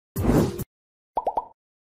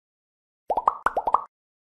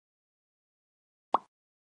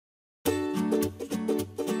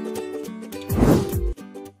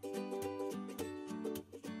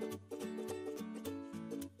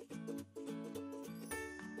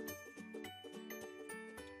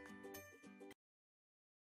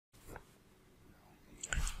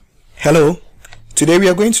Hello, today we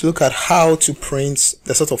are going to look at how to print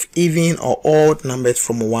the sort of even or odd numbers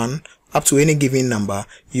from 1 up to any given number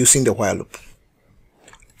using the while loop.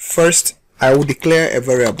 First, I will declare a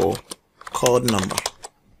variable called number.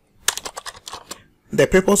 The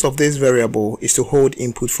purpose of this variable is to hold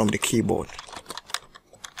input from the keyboard.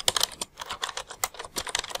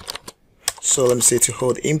 So let me say to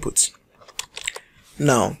hold input.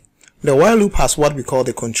 Now, the while loop has what we call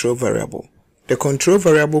the control variable. The control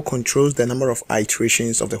variable controls the number of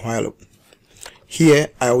iterations of the while loop. Here,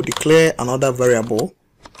 I will declare another variable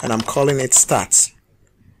and I'm calling it start.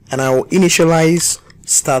 And I will initialize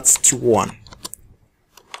start to 1.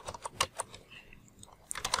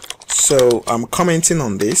 So I'm commenting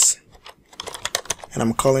on this and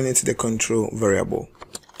I'm calling it the control variable.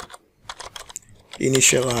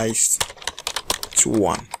 Initialized to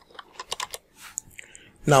 1.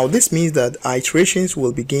 Now this means that iterations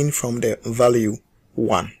will begin from the value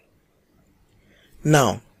 1.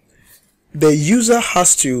 Now the user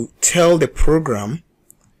has to tell the program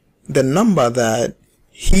the number that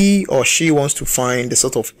he or she wants to find the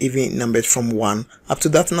sort of even numbers from 1 up to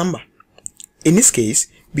that number. In this case,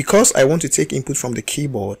 because I want to take input from the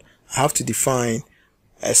keyboard, I have to define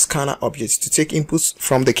a scanner object to take inputs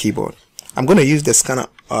from the keyboard. I'm going to use the scanner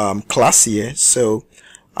class here, so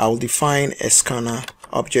I'll define a scanner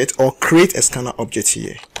object or create a scanner object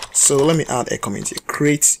here. So let me add a comment here,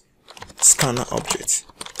 create scanner object.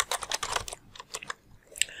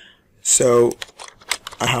 So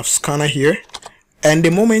I have scanner here, and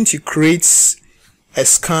the moment you create a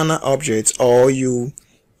scanner object or you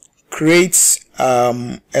create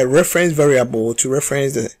a reference variable to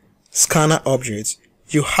reference the scanner object,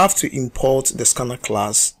 you have to import the scanner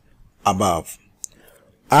class above.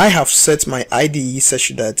 I have set my IDE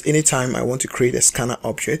such that anytime I want to create a scanner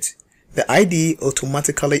object, the IDE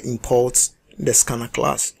automatically imports the scanner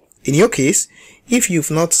class. In your case, if you've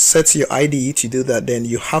not set your IDE to do that, then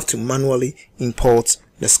you have to manually import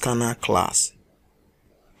the scanner class.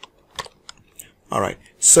 Alright,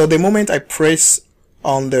 so the moment I press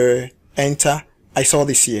on the enter, I saw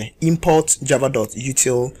this here, import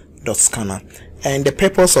java.util.scanner, and the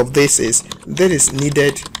purpose of this is that is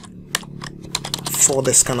needed for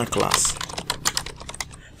the scanner class.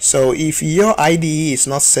 So if your IDE is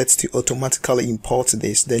not set to automatically import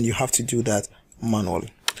this, then you have to do that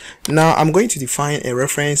manually. Now I'm going to define a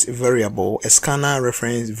reference variable, a scanner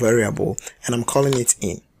reference variable, and I'm calling it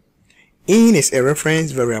in. In is a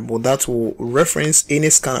reference variable that will reference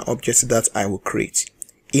any scanner object that I will create.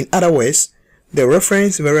 In other words, the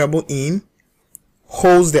reference variable in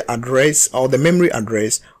holds the address or the memory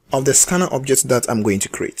address of the scanner object that I'm going to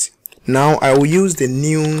create. Now I will use the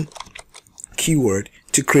new keyword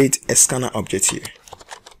to create a scanner object here.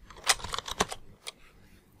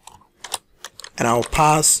 And I'll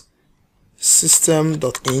pass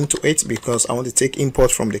system.in to it because I want to take import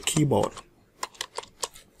from the keyboard.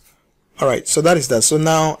 Alright, so that is that. So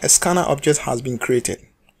now a scanner object has been created.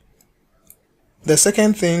 The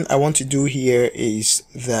second thing I want to do here is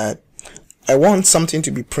that I want something to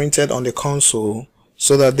be printed on the console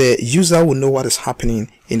so that the user will know what is happening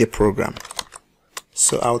in the program.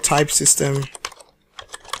 So I'll type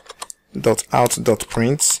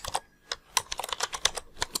system.out.print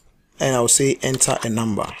and I'll say enter a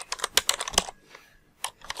number.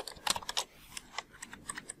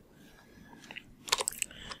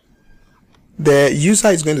 The user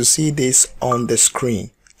is going to see this on the screen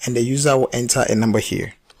and the user will enter a number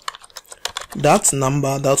here. That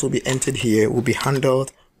number that will be entered here will be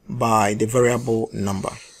handled by the variable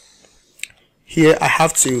number. Here I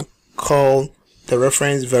have to call the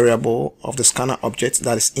reference variable of the scanner object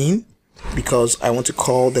that is in, because I want to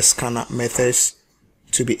call the scanner methods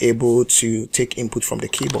to be able to take input from the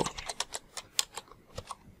keyboard.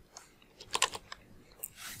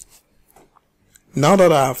 Now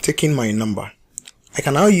that I have taken my number, I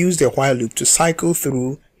can now use the while loop to cycle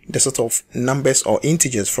through the sort of numbers or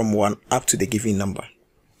integers from 1 up to the given number.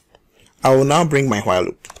 I will now bring my while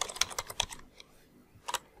loop.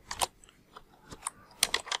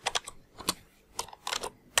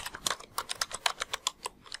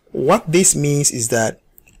 What this means is that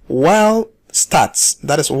while starts,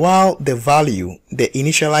 that is while the value, the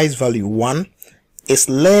initialized value 1 is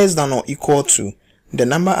less than or equal to the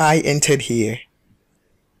number I entered here,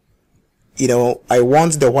 I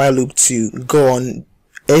want the while loop to go on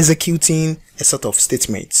executing a set of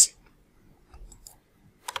statements.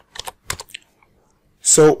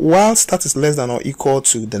 So while start is less than or equal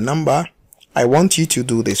to the number, I want you to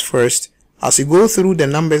do this first. As you go through the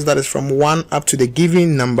numbers that is from 1 up to the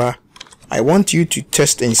given number, I want you to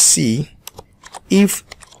test and see if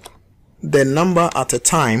the number at a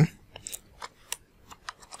time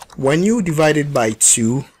when you divide it by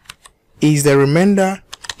 2, is the remainder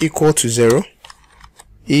equal to 0?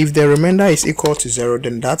 If the remainder is equal to 0,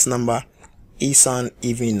 then that number is an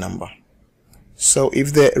even number. So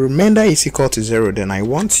if the remainder is equal to 0, then I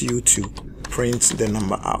want you to print the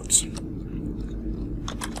number out.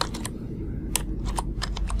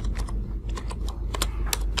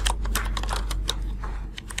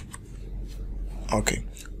 Okay,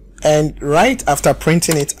 and right after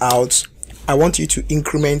printing it out, I want you to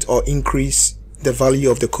increment or increase the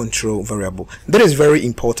value of the control variable. That is very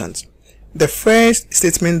important. The first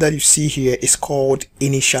statement that you see here is called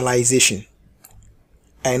initialization,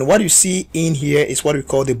 and what you see in here is what we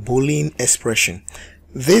call the Boolean expression.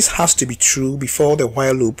 This has to be true before the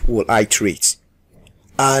while loop will iterate,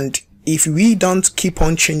 and if we don't keep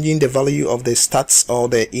on changing the value of the stats or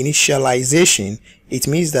the initialization, it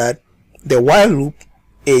means that the while loop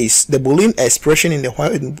is the Boolean expression in the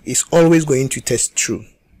while loop is always going to test true.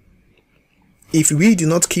 If we do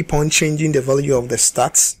not keep on changing the value of the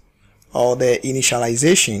stats or the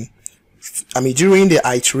initialization, during the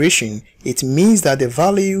iteration, it means that the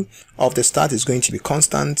value of the start is going to be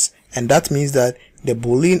constant, and that means that the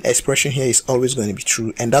Boolean expression here is always going to be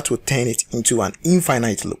true, and that will turn it into an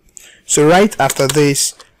infinite loop. So right after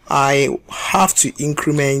this, I have to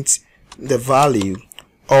increment the value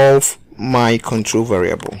of my control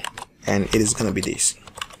variable, and it is going to be this.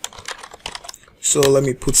 So let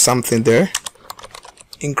me put something there.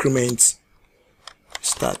 Increment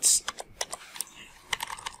stats.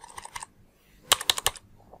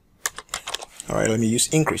 Alright, let me use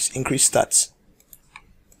increase stats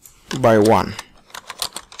by 1.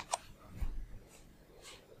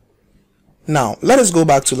 Now let us go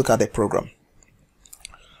back to look at the program.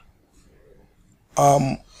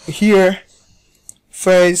 Here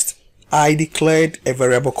first I declared a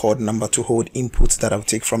variable called number to hold inputs that I'll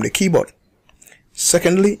take from the keyboard.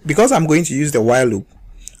 Secondly, because I'm going to use the while loop,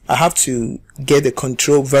 I have to get the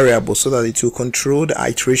control variable so that it will control the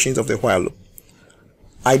iterations of the while loop.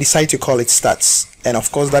 I decide to call it stats, and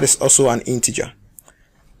of course that is also an integer.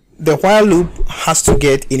 The while loop has to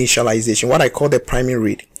get initialization, what I call the primary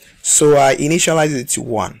read. So I initialize it to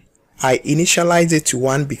 1. I initialize it to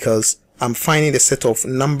 1 because I'm finding the set of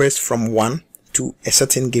numbers from 1 to a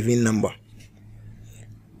certain given number.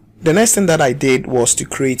 The next thing that I did was to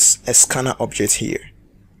create a scanner object here.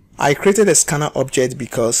 I created a scanner object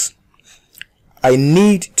because I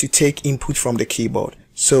need to take input from the keyboard.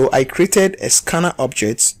 So I created a scanner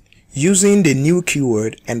object using the new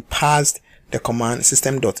keyword and passed the command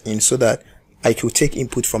system.in so that I could take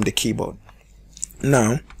input from the keyboard.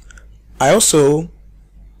 Now, I also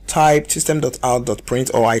type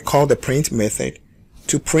system.out.print, or I call the print method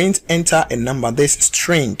to print enter a number, this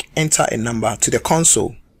string enter a number, to the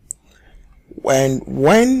console.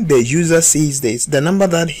 When the user sees this, the number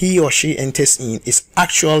that he or she enters in is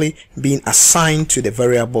actually being assigned to the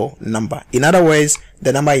variable number. In other words,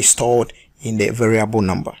 the number is stored in the variable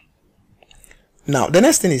number. Now, the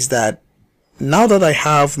next thing is that now that I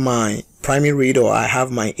have my primary read, or I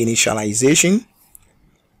have my initialization,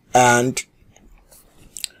 and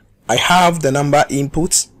I have the number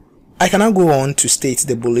inputs, I can now go on to state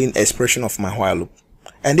the Boolean expression of my while loop.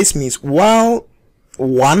 And this means while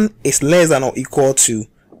 1 is less than or equal to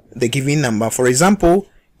the given number. For example,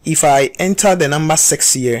 if I enter the number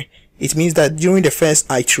 6 here, it means that during the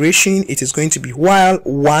first iteration, it is going to be while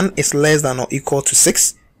 1 is less than or equal to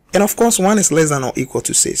 6. And of course, 1 is less than or equal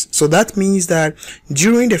to 6. So that means that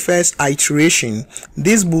during the first iteration,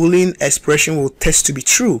 this Boolean expression will test to be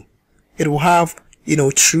true. It will have,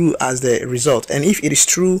 true as the result. And if it is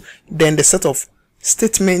true, then the set of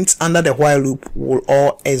statements under the while loop will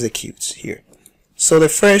all execute here. So the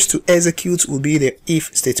first to execute will be the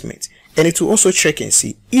if statement, and it will also check and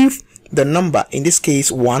see if the number, in this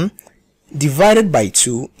case 1, divided by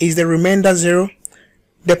 2 is the remainder 0.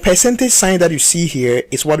 The percentage sign that you see here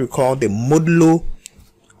is what we call the modulo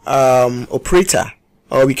operator,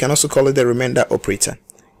 or we can also call it the remainder operator.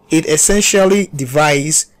 It essentially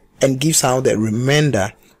divides and gives out the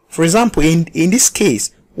remainder. For example, in this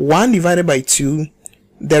case, 1 divided by 2,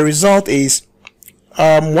 the result is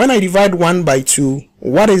when I divide 1 by 2,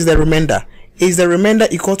 what is the remainder? Is the remainder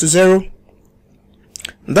equal to 0?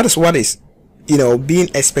 That is what is, being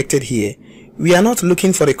expected here. We are not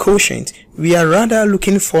looking for the quotient. We are rather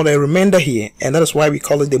looking for the remainder here, and that is why we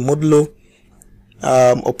call it the modulo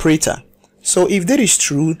operator. So if that is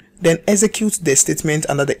true, then execute the statement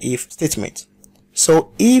under the if statement.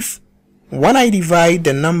 So if when I divide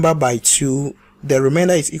the number by 2, the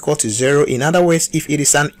remainder is equal to 0. In other words, if it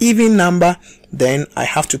is an even number, then I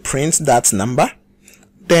have to print that number.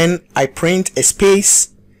 Then I print a space,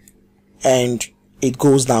 and it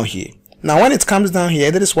goes down here. Now when it comes down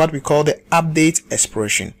here, that is what we call the update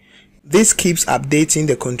expression. This keeps updating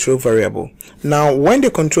the control variable. Now when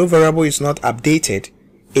the control variable is not updated,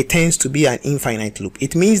 it tends to be an infinite loop.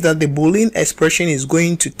 It means that the Boolean expression is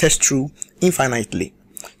going to test through infinitely.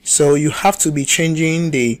 So you have to be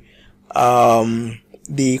changing the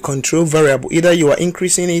control variable. Either you are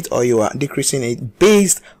increasing it or you are decreasing it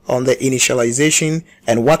based on the initialization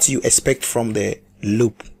and what you expect from the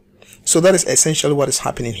loop. So that is essentially what is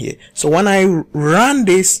happening here. So when I run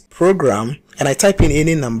this program and I type in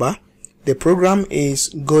any number, the program is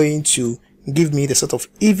going to give me the set of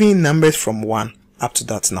even numbers from 1 up to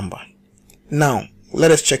that number. Now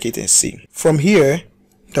let us check it and see. From here,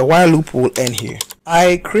 the while loop will end here.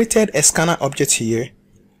 I created a scanner object here,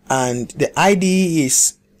 and the IDE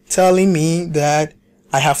is telling me that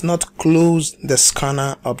I have not closed the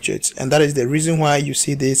scanner object, and that is the reason why you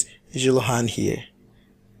see this yellow hand here.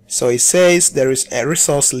 So it says there is a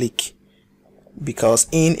resource leak because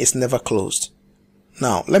in is never closed.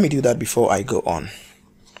 Now let me do that before I go on.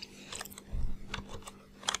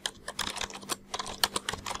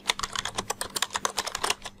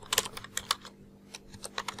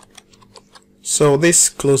 So this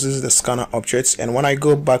closes the scanner objects, and when I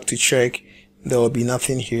go back to check, there will be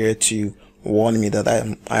nothing here to warn me that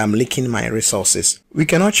I am leaking my resources. We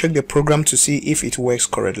cannot check the program to see if it works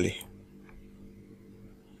correctly.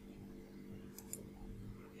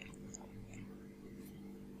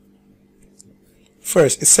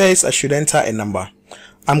 First, it says I should enter a number.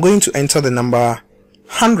 I'm going to enter the number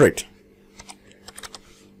 100.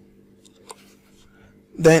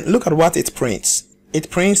 Then look at what it prints. It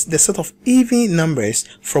prints the set of even numbers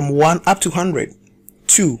from 1 up to 100.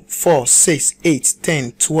 2, 4, 6, 8,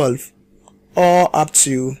 10, 12, all up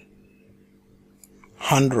to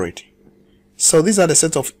 100. So these are the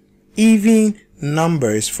set of even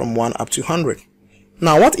numbers from 1 up to 100.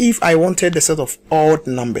 Now what if I wanted the set of odd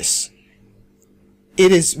numbers?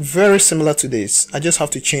 It is very similar to this. I just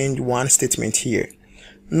have to change one statement here.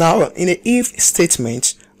 Now in the if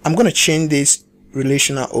statement, I'm going to change this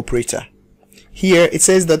relational operator. Here it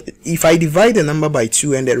says that if I divide the number by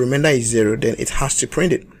 2 and the remainder is 0, then it has to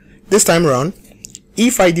print it. This time around,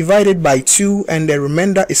 if I divide it by 2 and the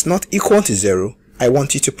remainder is not equal to 0, I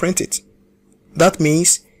want you to print it. That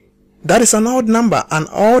means that is an odd number. An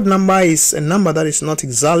odd number is a number that is not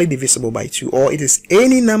exactly divisible by 2, or it is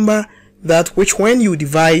any number that which when you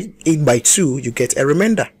divide it by 2, you get a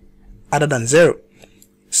remainder other than 0.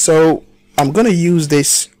 So I'm going to use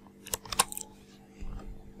this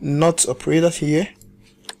not operator here,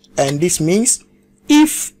 and this means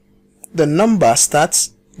if the number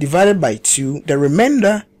starts divided by 2, the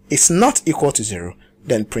remainder is not equal to 0,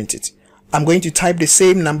 then print it. I'm going to type the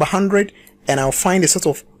same number 100, and I'll find a set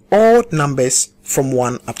of odd numbers from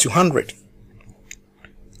 1 up to 100.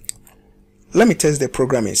 Let me test the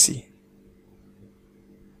program and see.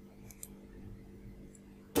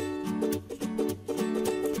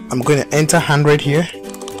 I'm going to enter 100 here.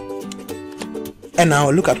 And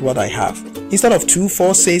now look at what I have. Instead of 2,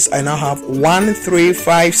 4, 6, I now have 1, 3,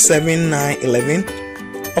 5, 7, 9, 11.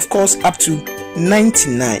 Of course, up to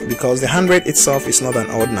 99, because the 100 itself is not an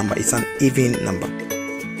odd number, it's an even number.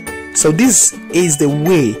 So this is the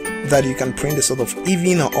way that you can print the sort of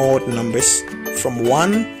even or odd numbers from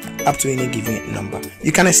 1 up to any given number.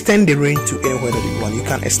 You can extend the range to anywhere that you want. You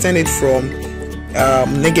can extend it from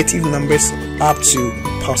negative numbers up to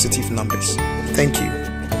positive numbers. Thank you.